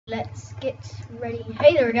Let's get ready.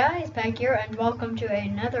 Hey there guys, back here and welcome to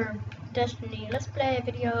another Destiny Let's Play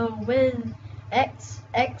video with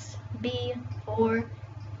XXB4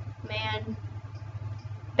 man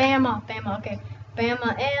Bama, okay.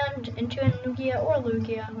 Bama and into Lugia or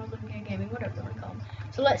Lugia Gaming, whatever you want to call them.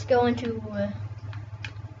 So let's go into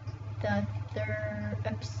the third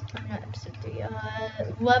episode 3,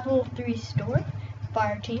 level 3 store.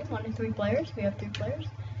 Fire team, 1 to 3 players. We have 3 players.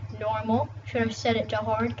 Normal. Should I set it to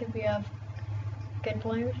hard because we have good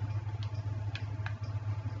players?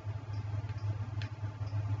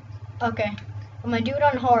 Okay. I'm gonna do it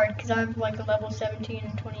on hard because I have like a level 17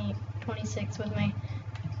 and 26 with me.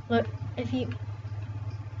 Look, if you...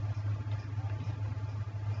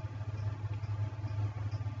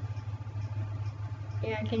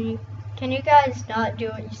 Yeah, can you guys not do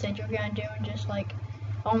what you said you were gonna do and just like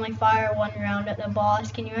only fire 1 round at the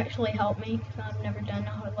boss? Can you actually help me? Because I've never done a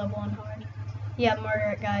hard level on hard. Yeah,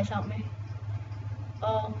 murder it, guys, help me.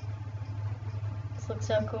 Oh, this looks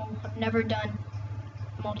so cool. I've never done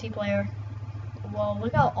multiplayer. Whoa,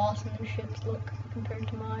 look how awesome their ships look compared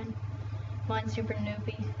to mine. Mine's super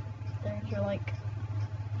noobie. Theirs are like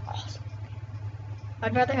awesome.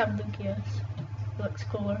 I'd rather have Lugia's. It looks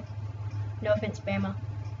cooler. No offense, Bama.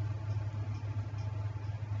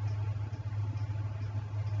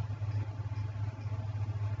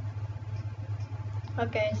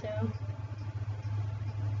 Okay, so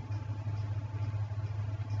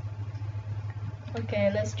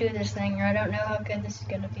let's do this thing. I don't know how good this is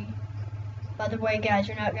gonna be. By the way, guys,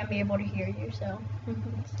 you're not gonna be able to hear you, so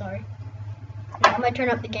sorry. Now, I'm gonna turn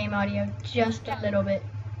up the game audio just a little bit.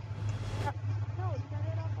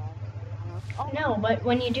 No, but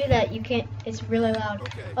when you do that, you can't. It's really loud.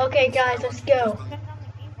 Okay, guys, let's go.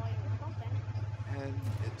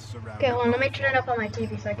 Okay, hold on. Let me turn it up on my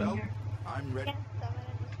TV so I can hear. I'm ready.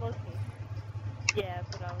 Yeah,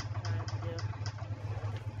 that's what I was trying to do.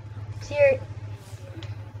 Siri.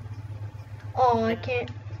 Oh, I can't.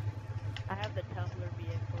 I have the tumbler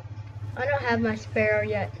vehicle. I don't have my Sparrow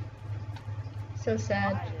yet. So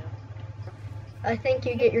sad. I do. I think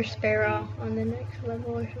you get your Sparrow on the next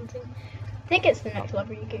level or something. I think it's the next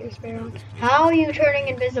level you get your Sparrow. How are you turning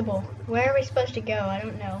invisible? Where are we supposed to go? I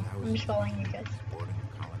don't know. I'm just following you guys.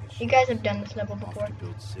 You guys have done this level before. I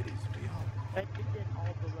just did all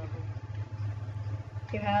the levels.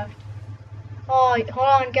 You have. Oh, hold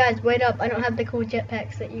on, guys. Wait up. I don't have the cool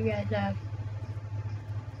jetpacks that you guys have.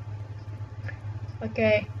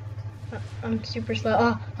 Okay. I'm super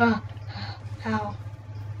slow. How?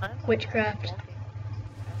 Witchcraft. I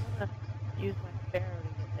want to use my Sparrow to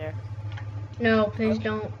get there. No, please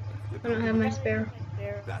don't. I don't have my Sparrow.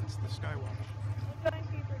 That's the Skywatch.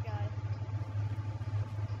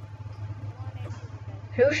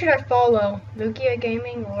 Who should I follow? Lugia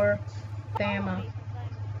Gaming or Bama?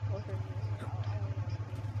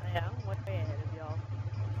 Yeah, I'm way ahead of y'all.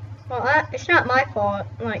 Well, it's not my fault.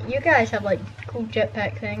 Like, you guys have like cool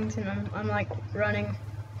jetpack things, and I'm like running.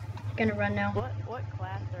 Gonna run now. What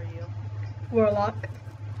class are you? Warlock.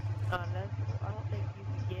 I don't think you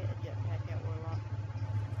can get a jetpack at Warlock.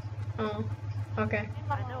 Oh, okay.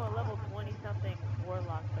 I know a level 20 something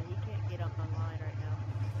Warlock, but he can't get up online right now.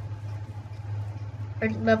 Or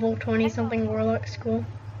level 20 something Warlock school.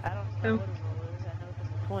 I don't know what a roll is. I know it's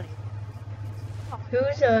level 20.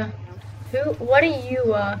 What are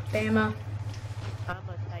you, Bama? I'm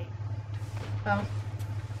a Titan. Oh.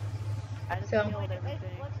 I just So. killed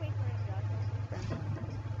everything.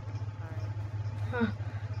 Huh.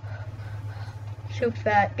 Too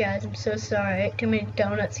fat, guys. I'm so sorry. I ate too many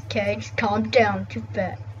donuts. Okay, just calm down. Too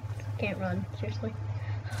fat. Can't run. Seriously.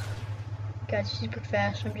 Guys, super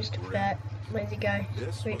fast. I'm just too fat. Lazy guy.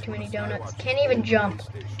 Ate too many donuts. Can't even jump.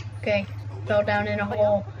 Okay. Fell down in a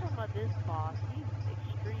hole. This boss, he's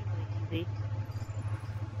extremely easy.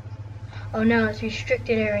 Oh no, it's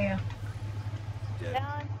restricted area.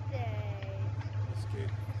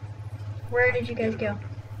 Where did you guys go?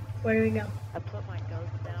 Where did we go? I put my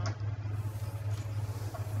ghost down.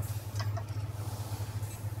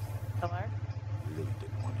 Hello? Really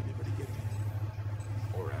didn't want anybody getting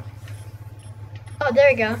in or out. Oh, there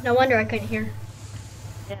we go. No wonder I couldn't hear.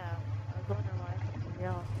 Yeah, I was wondering why I couldn't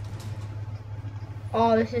yell.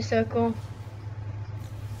 Oh, this is so cool.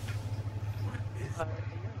 What is You're on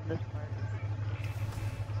this part.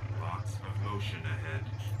 lots of motion ahead?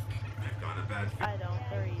 I've got a bad I don't,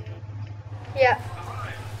 they're easy. Yeah.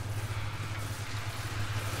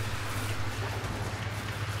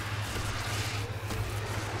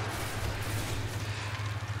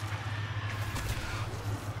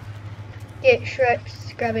 Get Shrek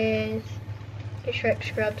scrubbies. Get Shrek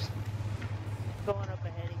scrubs. Going up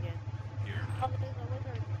ahead again. Here. Oh, there's a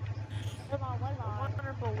wizard.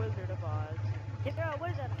 wonderful Wizard of Oz. You're a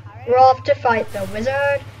wizard, Harry. We're off to fight the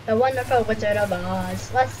wizard, the wonderful Wizard of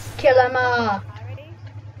Oz. Let's kill him all. Harry.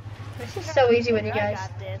 This is so easy with you I guys.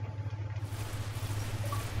 got this.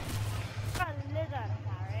 You're a lizard,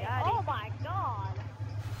 Harry. Got it. Oh my god.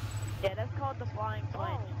 Yeah, that's called the flying Oh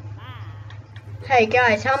punch. man. Hey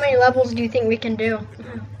guys, how many levels do you think we can do? The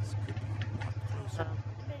darkness could be a lot closer.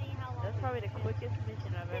 Depending how long. That's probably the quickest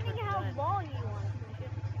mission I've ever Depending how done. long you want to finish it.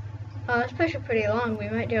 Oh, let's push it pretty long. We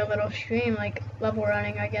might do a little stream, like level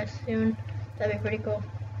running, I guess, soon. That'd be pretty cool.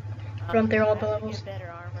 Run through all the I have to levels. get better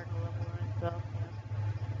armor to level run, so yeah.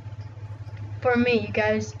 For me, you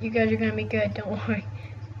guys are gonna be good. Don't worry.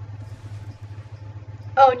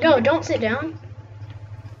 Oh no! Don't sit down.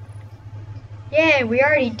 Yeah, we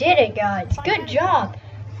already did it, guys. Good job.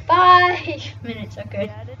 5 minutes. Okay.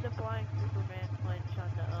 Yeah, I did the flying Superman punch on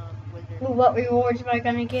the wizard. Ooh, what rewards am I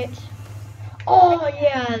gonna get? Oh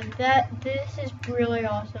yeah, this is really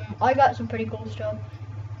awesome. I got some pretty cool stuff.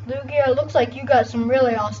 Lugia, it looks like you got some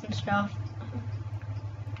really awesome stuff.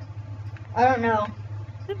 I don't know.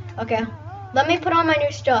 Okay, let me put on my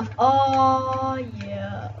new stuff. Oh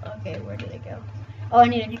yeah. Okay, where did it go? Oh, I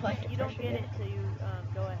need to collect it You don't first. get it till you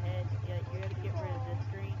go ahead. Yeah, you gotta get rid of this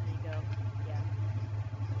screen and you go.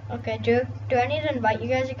 Yeah. Okay, do I need to invite you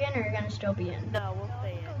guys again, or are you gonna still be in? No, we'll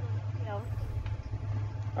stay in. No.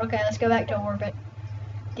 Okay, let's go back to orbit.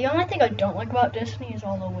 The only thing I don't like about Disney is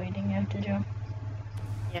all the waiting you have to do.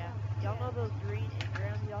 Yeah. Y'all know those green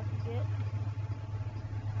engrams y'all can get?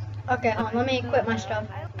 Okay, hold on, let me equip my stuff.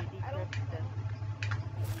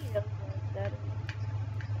 That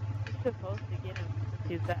you're supposed to get them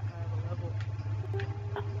to that high of a level.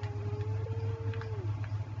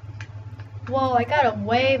 Whoa, I got a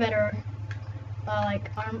way better, like,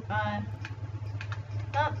 arm,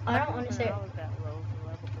 no, I don't want to say it. I was that low of a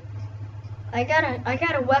level. I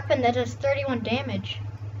got a weapon that does 31 damage.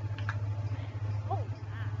 Oh,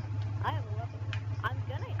 I have a weapon.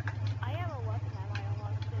 I have a weapon I might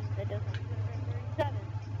unlock soon that does 137.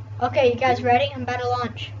 Okay, you guys ready? I'm about to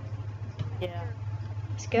launch. Yeah.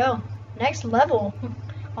 Let's go. Next level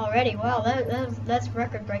already. Wow, that's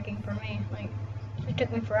record breaking for me. Like, it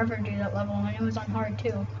took me forever to do that level, and it was on hard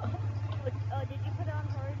too. Did you put it on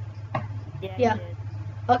hard? Yeah. Yeah. You did.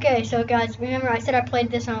 Okay, so guys, remember I said I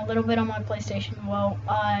played this on a little bit on my PlayStation. Well,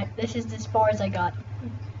 this is as far as I got.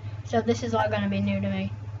 So this is all gonna be new to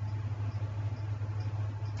me.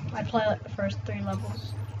 I play like the first 3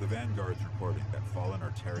 levels. The Vanguard's reporting that Fallen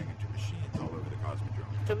are tearing into machines all over the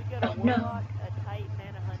Cosmodrome. So we got a Oh, no. warlock, a titan,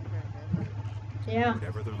 and a hunter in this. Yeah.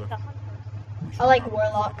 Whatever they're The looking hunter. for, we should I like probably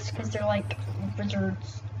warlocks find because it they're like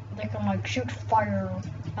wizards. They can like shoot fire,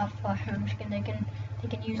 fire, and they can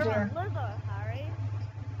use You're their. a lizard, Harry.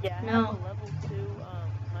 Yeah, I No. have a level 2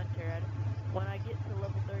 hunter. When I get to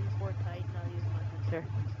level 34 titan, I'll use my hunter.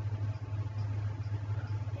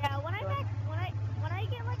 Yeah, when I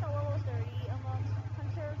get like a level 30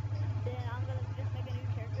 hunter, then I'm gonna just make a new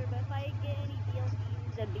character. But if I get any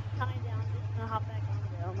DLCs that be kind, then I'm just gonna hop back on the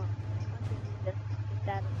hunter and just get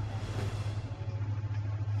that.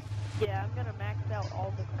 Yeah, I'm gonna max out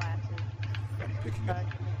all the classes. I'm picking So up. I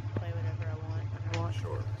can play whatever I want when I want.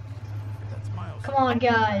 Sure. That's Miles. Come on,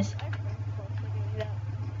 guys. I'm close to doing that.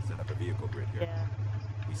 Set up a vehicle grid here. Yeah.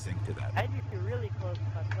 We sync to that. I'd be really close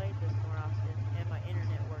if I played this more often and my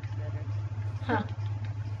internet works better. Huh.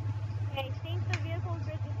 Okay, sync the vehicle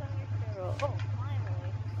grid to some of your sparrow. Oh,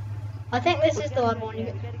 finally. I think this We is the gotta level go- one you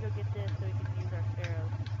yeah, get. we gotta go get this so we can use our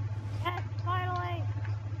sparrows. Yes, finally.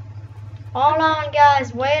 Hold on,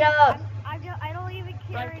 guys. Wait up. I don't even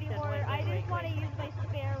care Right, anymore. wait, I wait, just want to wait. use my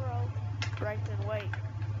sparrow. Bryson, wait.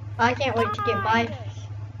 I can't wait to get my. Fine.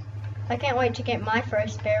 I can't wait to get my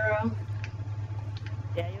first sparrow.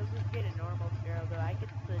 Yeah, you'll just get a normal sparrow though. I get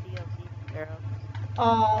the DLC sparrow.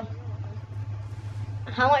 Oh,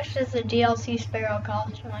 how much does the DLC sparrow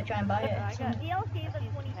cost when I try and buy I it? got- DLC is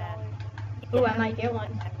like $20. Ooh, I might get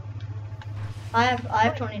one. I have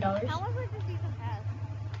 $20. How much was the season pass?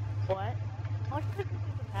 What? How much was the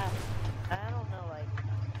season pass? I don't know, like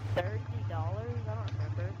 $30? I don't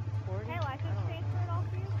remember. 40? Hey, I I could don't transfer it off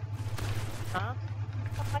for you. Huh?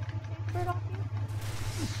 I could transfer it off for you.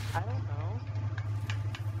 I don't know.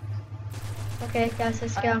 Okay, guys,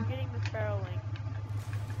 let's go. I'm getting the sparrow link.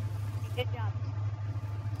 Good job.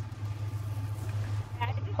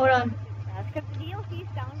 Hold on. Because the DLC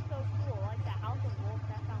sounds so cool. Like the House of Wolves,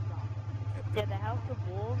 that sounds awesome. Yeah, the House of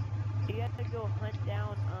Wolves, you have to go hunt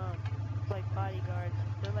down, like bodyguards.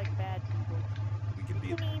 They're like bad people. We can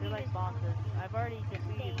be. They're like bosses. I've already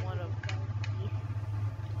defeated one of them.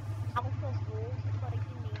 House of Wolves, like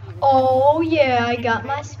you need. Oh yeah, I got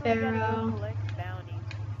my Basically, you gotta go sparrow. collect bounties.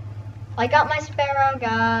 I got my sparrow,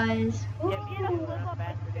 guys. Yeah, Get a you flip up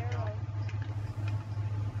faster the than sparrow. y'all.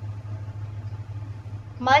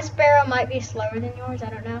 My sparrow might be slower than yours. I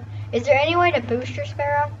don't know. Is there any way to boost your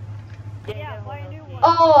sparrow? Yeah, you Yeah, gotta buy a hold new LT. one.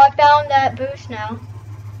 Oh, I found that boost now.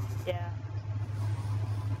 Yeah.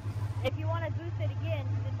 If you want to boost it again,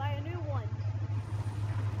 then buy a new one.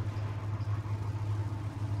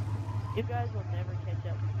 You guys will never catch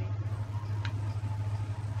up to me.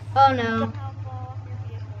 Oh no. Somehow fall off your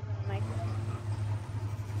vehicle and then like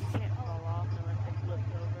You can't fall off unless it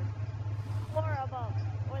flips over. or above,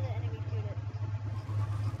 or the enemy shoot it.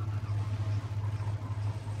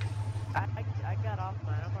 I got off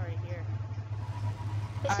mine. I'm already here.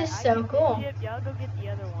 This Alright, is I so get this cool. ship, y'all go get the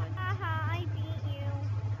other one. Haha, I beat you.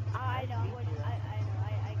 I I know. beat you, though. I know.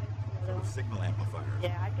 I guess the For other the one. signal amplifier.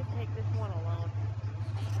 Yeah, I could take this one alone.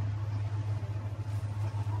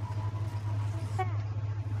 Fast.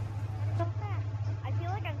 So fast. I feel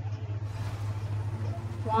like I'm cheating.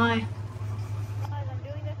 Why? Guys, I'm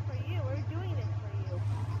doing this for you. We're doing this for you.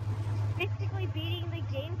 Basically beating the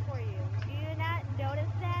game for you. Do you not notice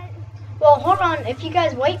that? Well, hold on. If you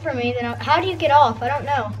guys wait for me, then how do you get off? I don't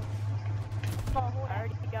know. Oh, hold I on.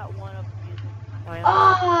 already got one up using my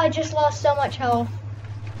Ah, I just lost so much health.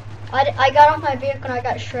 I got off my vehicle and I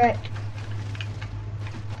got shreked.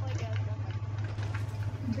 Oh, I guess.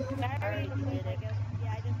 Okay. I already already did did it. I guess.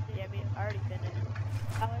 Yeah, I just did. Yeah, I mean, I already finished.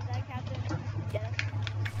 How was that, Captain? Yes.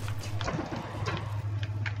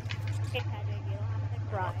 Hey, Patrick, you don't have to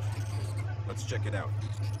cry. Let's check it out.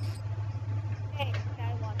 Hey,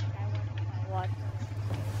 Skywatch.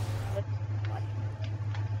 Let's watch.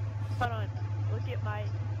 Hold on. Look at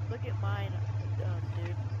mine,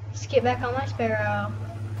 dude. Just get back on my sparrow.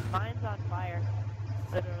 Mine's on fire.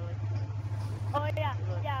 Literally. Oh yeah,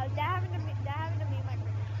 Look. yeah. That happened to me. My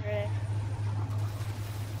Christmas today.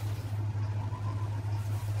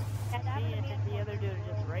 Yeah, that happened Me to me and the other dude are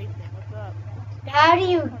just racing. What's up? How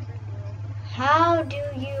do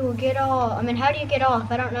you get off? I mean, how do you get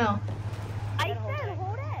off? I don't know. I Gotta hold said A.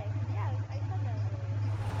 hold A. Yeah, I said that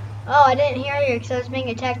earlier. Oh, I didn't hear you because I was being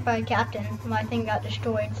attacked by a captain. My thing got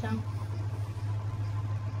destroyed, so.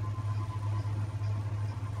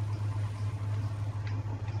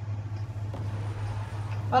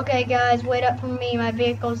 Okay, guys, wait up for me. My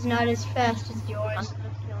vehicle's not as fast as I'm yours.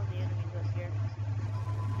 just killing the enemies up here.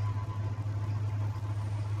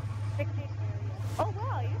 Picnic area. Oh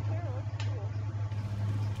wow, your chair looks cool.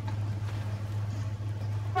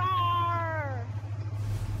 Roar!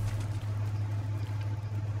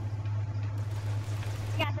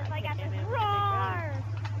 I got this. Roar!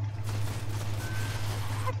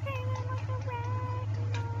 I came in like a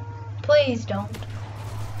wrecking ball. Please don't.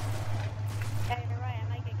 Yeah, you're right. I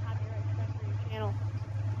might get copyright strike for your channel.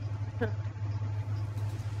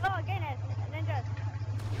 Oh, goodness. Ninjas.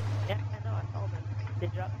 Yeah, I know, I saw them. They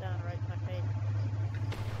dropped down right in my face.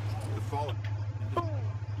 The fallen. Boom.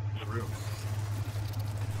 The room.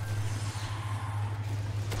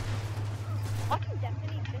 Watching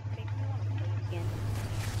Destiny just makes me want to play it again.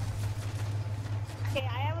 Okay,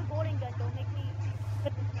 I have a golden gun. Don't make me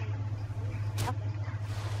put this thing. Nothing.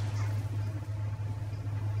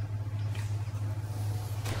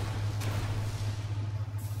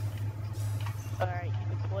 Alright,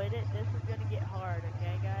 you deployed it. This is gonna get hard,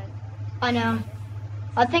 okay, guys? I know.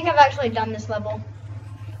 I think I've actually done this level.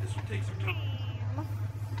 This will take some time. Bam.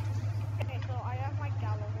 Okay, so I have my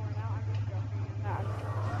Gallahorn out. I'm just joking. I'm not.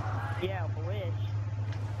 Yeah, I wish.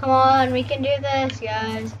 Come on, we can do this,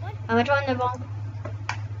 guys. I'm gonna join the ball.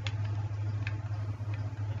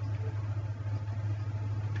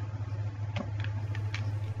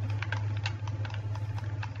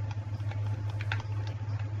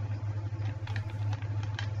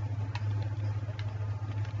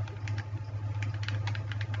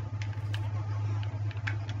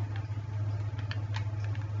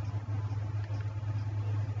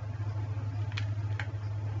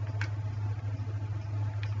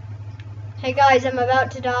 Hey guys, I'm about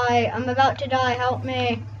to die. I'm about to die. Help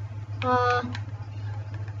me.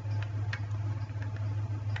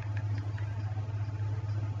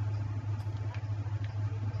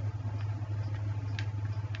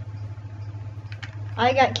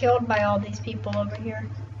 I got killed by all these people over here.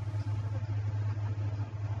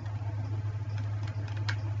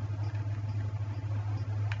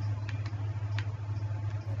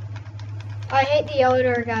 I hate the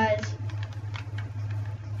elder guys.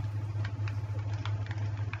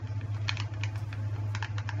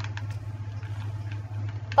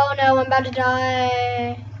 Oh no, I'm about to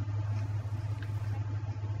die.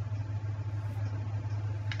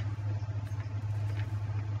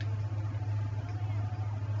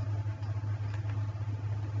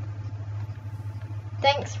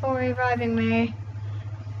 Thanks for reviving me.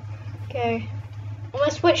 Okay. I'm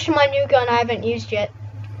gonna switch to my new gun I haven't used yet.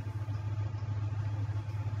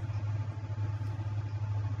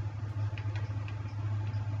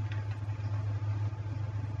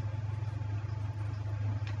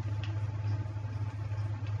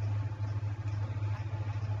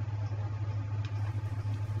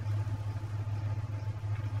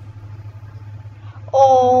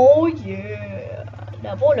 Oh yeah,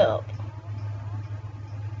 leveled up.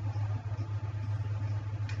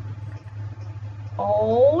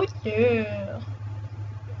 Oh yeah.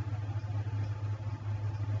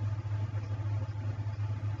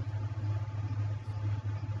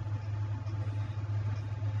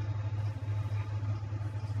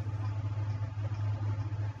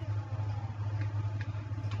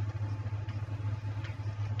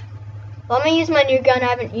 Let me use my new gun I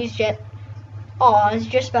haven't used yet. Oh, I was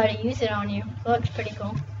just about to use it on you. That looks pretty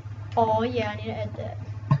cool. Oh yeah, I need to add that.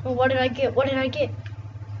 Oh, what did I get? What did I get?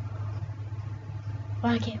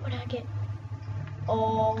 What did I get? What did I get?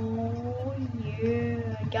 Oh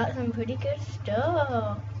yeah, I got some pretty good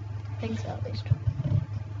stuff. I think so at least.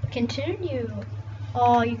 Continue.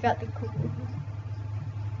 Oh, you got the cool.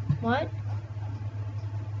 What?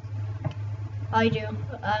 I do.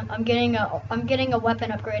 I'm getting a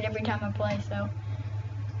weapon upgrade every time I play. So.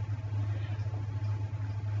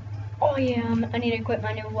 Oh yeah, I need to equip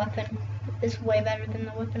my new weapon. It's way better than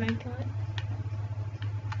the weapon I got.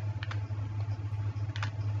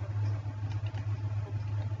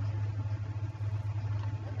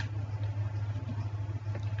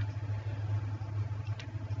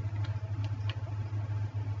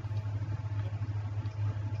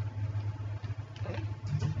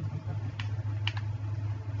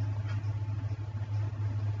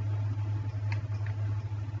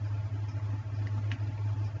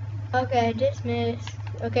 Okay, dismiss.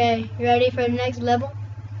 Okay, you ready for the next level?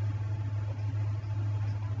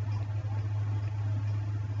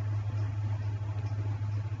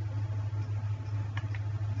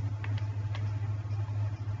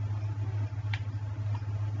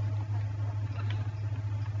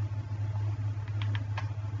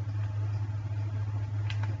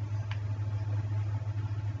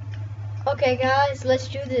 Okay guys, let's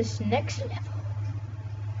do this next level.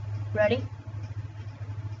 Ready?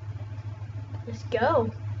 Let's go.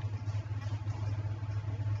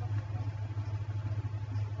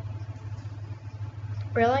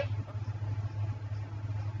 Really?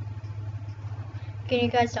 Can you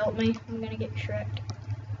guys help me? I'm gonna get shreked.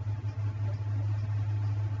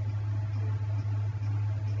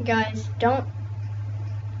 Guys, don't.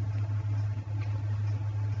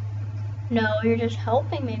 No, you're just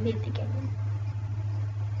helping me beat the game.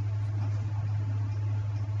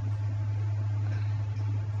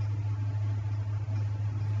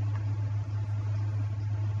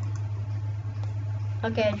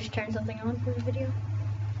 Okay, I just turned something on for the video.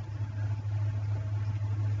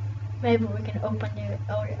 Maybe we can open it.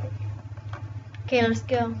 Oh yeah. Okay, let's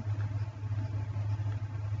go.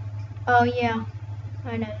 Oh yeah,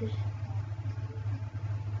 I know this.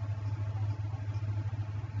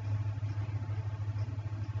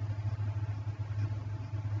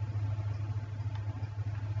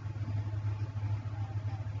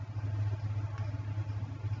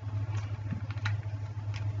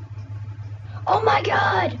 Oh my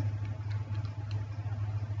god!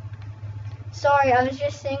 Sorry, I was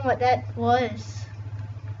just seeing what that was.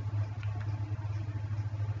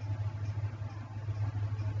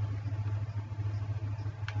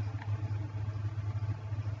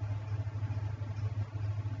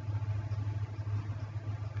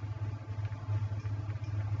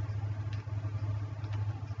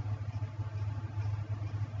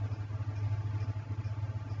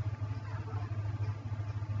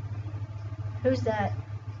 Who's that?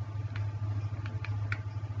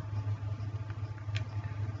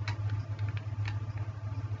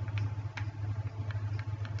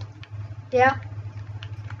 Yeah?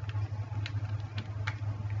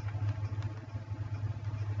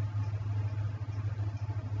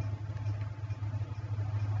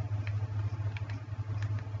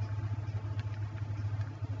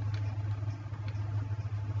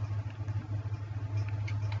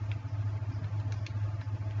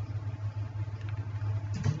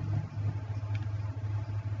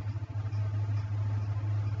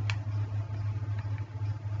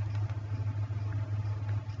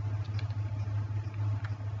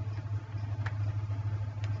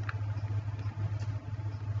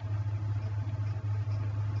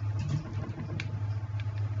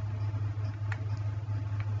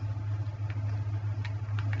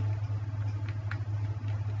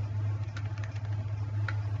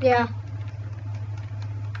 Yeah.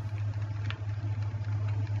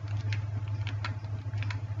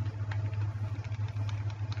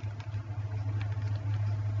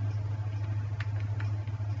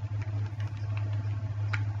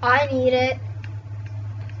 I need it.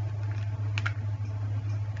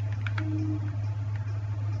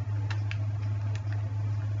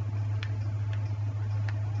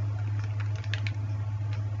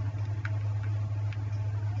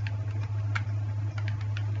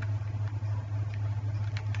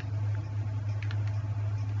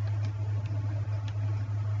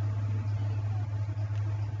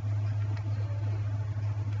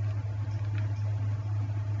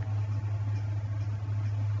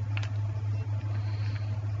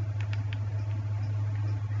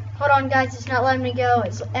 Hold on, guys, it's not letting me go.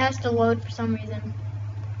 It has to load for some reason.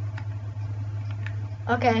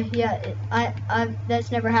 Okay, yeah,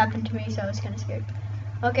 that's never happened to me, so I was kind of scared.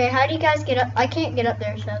 Okay, how do you guys get up? I can't get up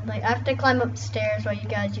there, sadly. I have to climb up the stairs while you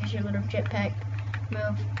guys use your little jetpack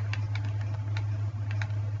move.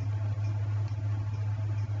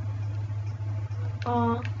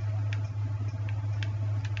 Aw.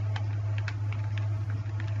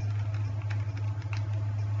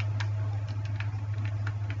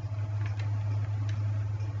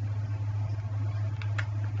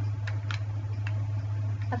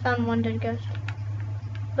 I found one dead ghost.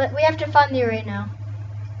 But we have to find the array now.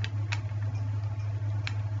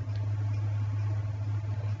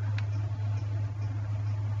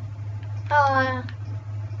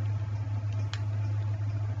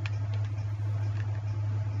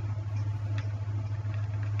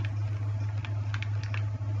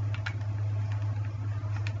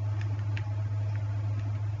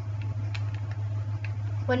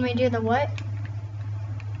 When we do the what?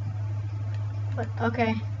 What?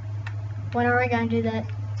 Okay. When are we gonna do that?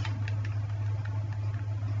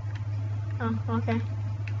 Oh, okay.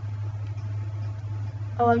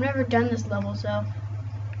 Oh, I've never done this level, so.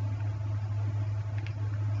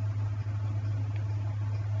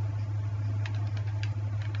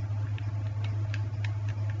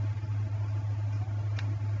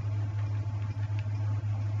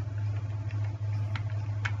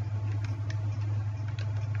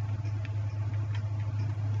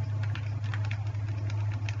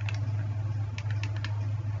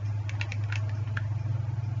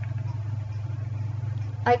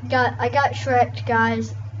 I got Shrek'd,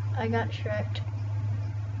 guys. I got Shrek'd.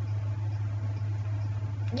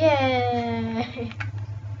 Yay!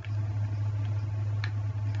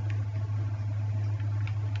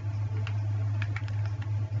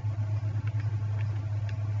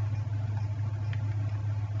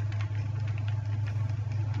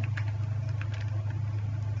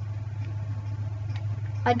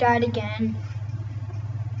 I died again.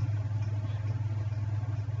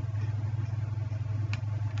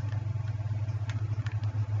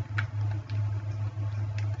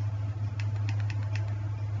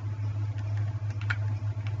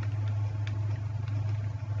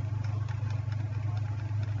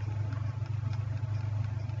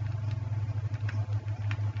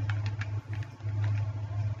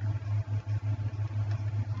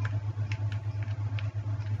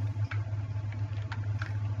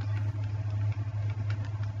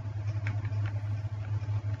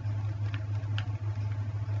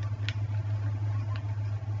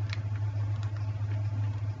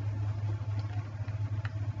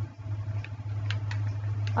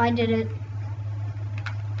 I did it.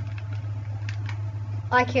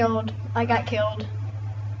 I got killed.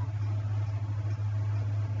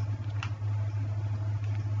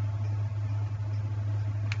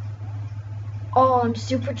 Oh, I'm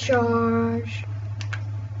supercharged.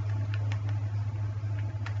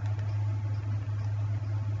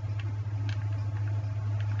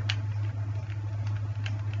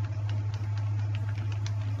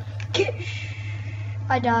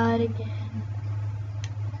 I died again.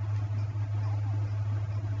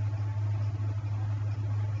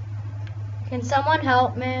 Can someone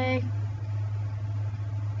help me?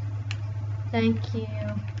 Thank you.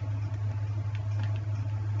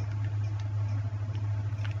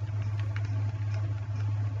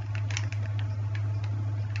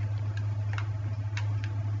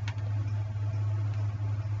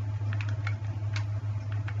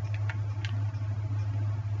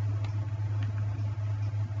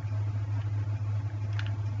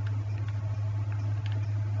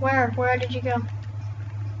 Where did you go?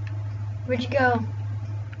 Where'd you go?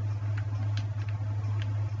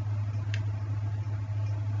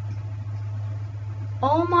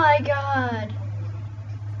 Oh my god.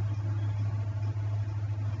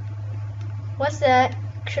 What's that?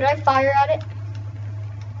 Should I fire at it?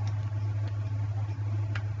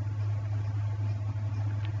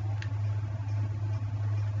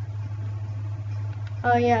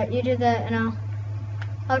 Oh yeah, you do that and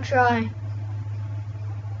I'll try.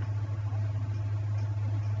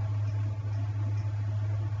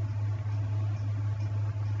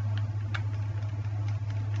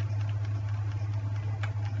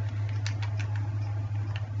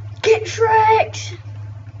 getting tricked!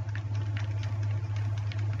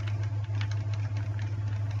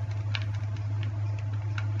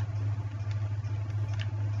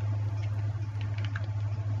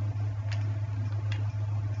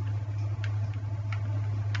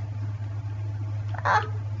 Ah.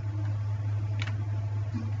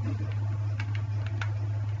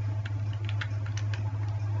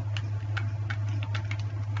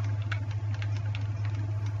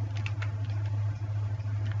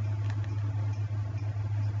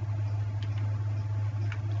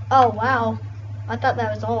 Oh wow, I thought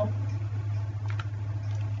that was all.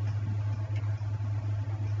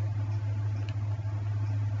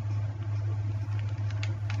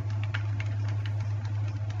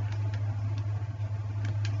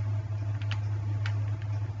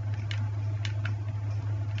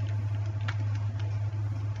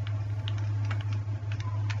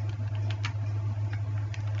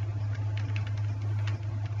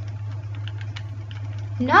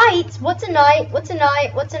 Night? What's a night? What's a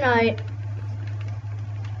night? What's a night?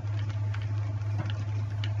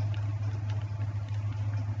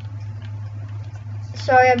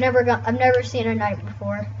 Sorry, I've never seen a night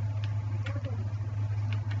before.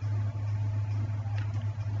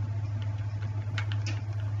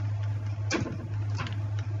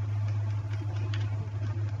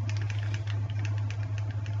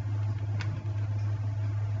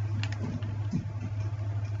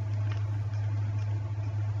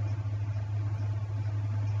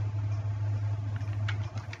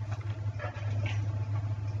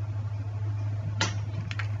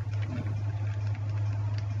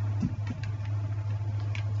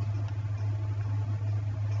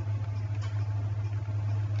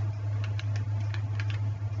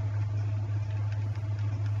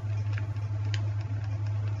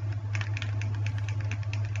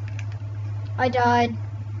 I died.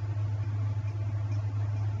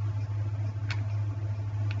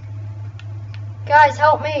 Guys,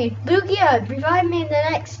 help me. Lugia, revive me in the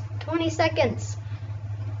next 20 seconds.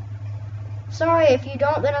 Sorry, if you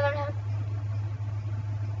don't, then I'm gonna have...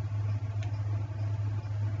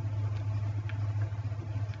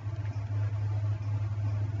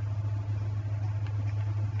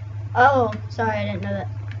 Oh, sorry, I didn't know that.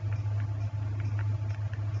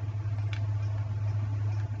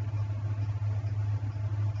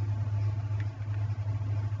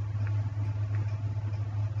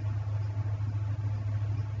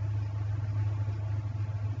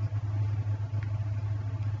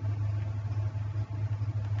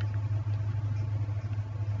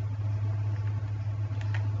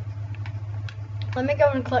 Let me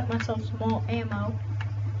go and collect myself some more ammo.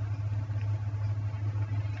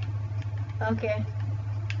 Okay.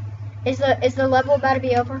 Is the level about to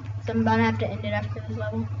be over? So I'm about to have to end it after this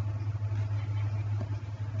level.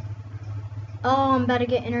 Oh, I'm about to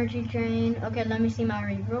get energy drain. Okay, let me see my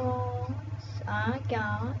rerolls. I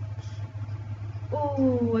got...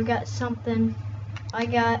 Ooh, I got something. I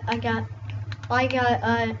got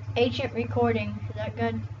ancient recording. Is that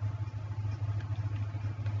good?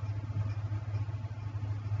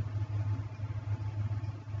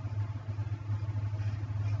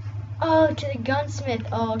 Oh, to the gunsmith.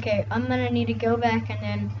 Oh, okay. I'm gonna need to go back and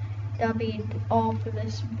then that'll be all for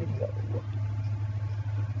this video.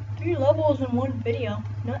 3 levels in 1 video.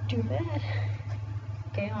 Not too bad.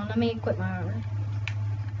 Okay, hold on. Let me equip my armor.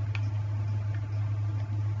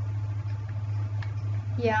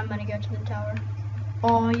 Yeah, I'm gonna go to the tower.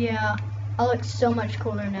 Oh, yeah. I look so much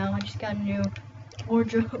cooler now. I just got a new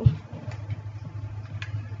wardrobe.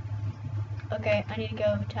 Okay, I need to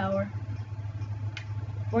go tower.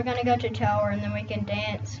 We're gonna go to tower and then we can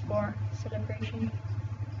dance for celebration.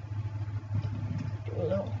 Do a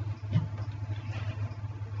little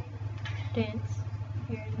dance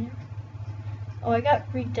here and there. Oh, I got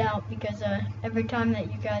freaked out because every time that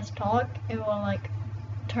you guys talk, it will like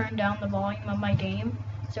turn down the volume of my game.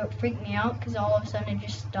 So it freaked me out because all of a sudden it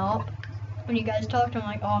just stopped. When you guys talked, I'm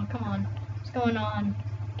like, oh, come on. What's going on?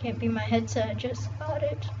 Can't be my headset, just got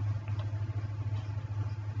it.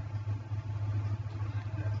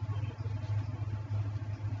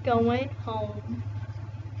 Going home.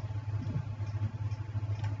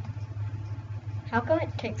 How come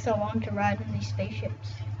it takes so long to ride in these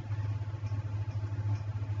spaceships?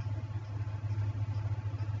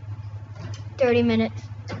 $30 minutes.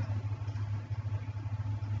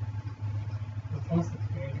 Awesome.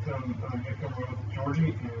 And come with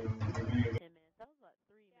Georgie and review 10 minutes. That was like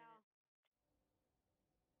 3 minutes.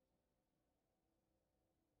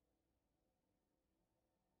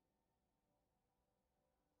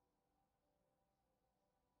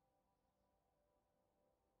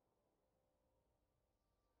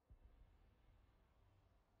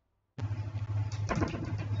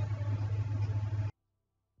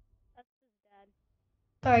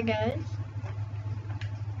 Sorry, guys.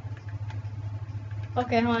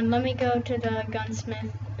 Okay, hold on. Let me go to the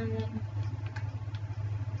gunsmith and then.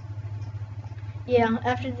 Yeah,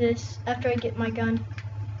 after this, after I get my gun.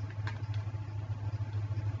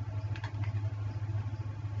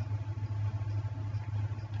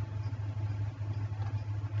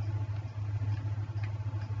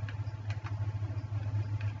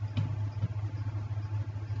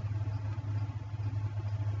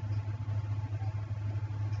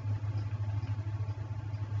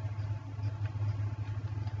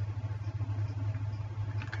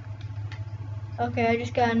 Okay, I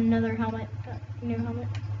just got another helmet, new helmet.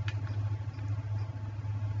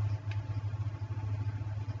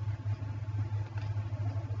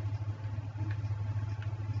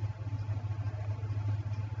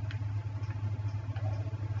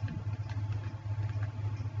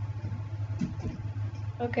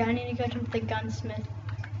 Okay, I need to go to the gunsmith.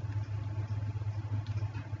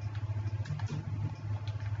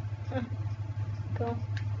 Huh, cool.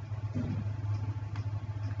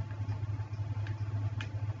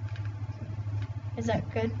 Is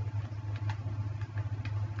that good?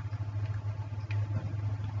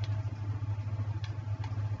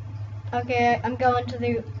 Okay, I'm going to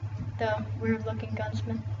the weird-looking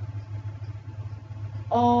gunsmith.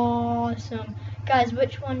 Awesome, guys.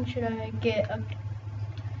 Which one should I get? Okay.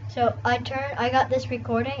 So I got this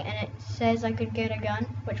recording, and it says I could get a gun.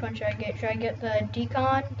 Which one should I get? Should I get the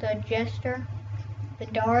Decon, the Jester, the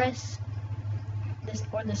Doris, this,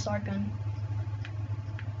 or the SAR gun?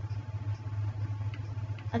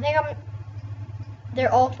 I think they're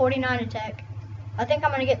all 49 attack. I think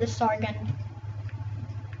I'm gonna get the SAR gun.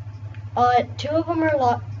 2 of them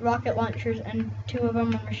are rocket launchers and 2 of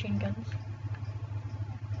them are machine guns.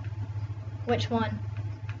 Which one?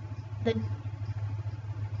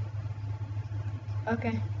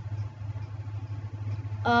 Okay.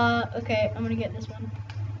 Okay, I'm gonna get this one.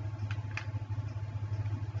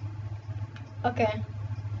 Okay.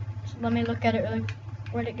 So let me look at it really.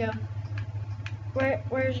 Where'd it go?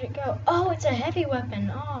 Where does it go? Oh, it's a heavy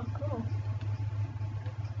weapon. Oh, cool.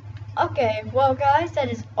 Okay, well guys,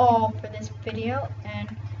 that is all for this video,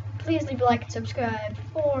 and please leave a like and subscribe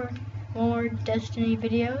for more Destiny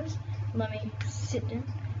videos. Let me sit down.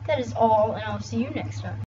 That is all, and I'll see you next time.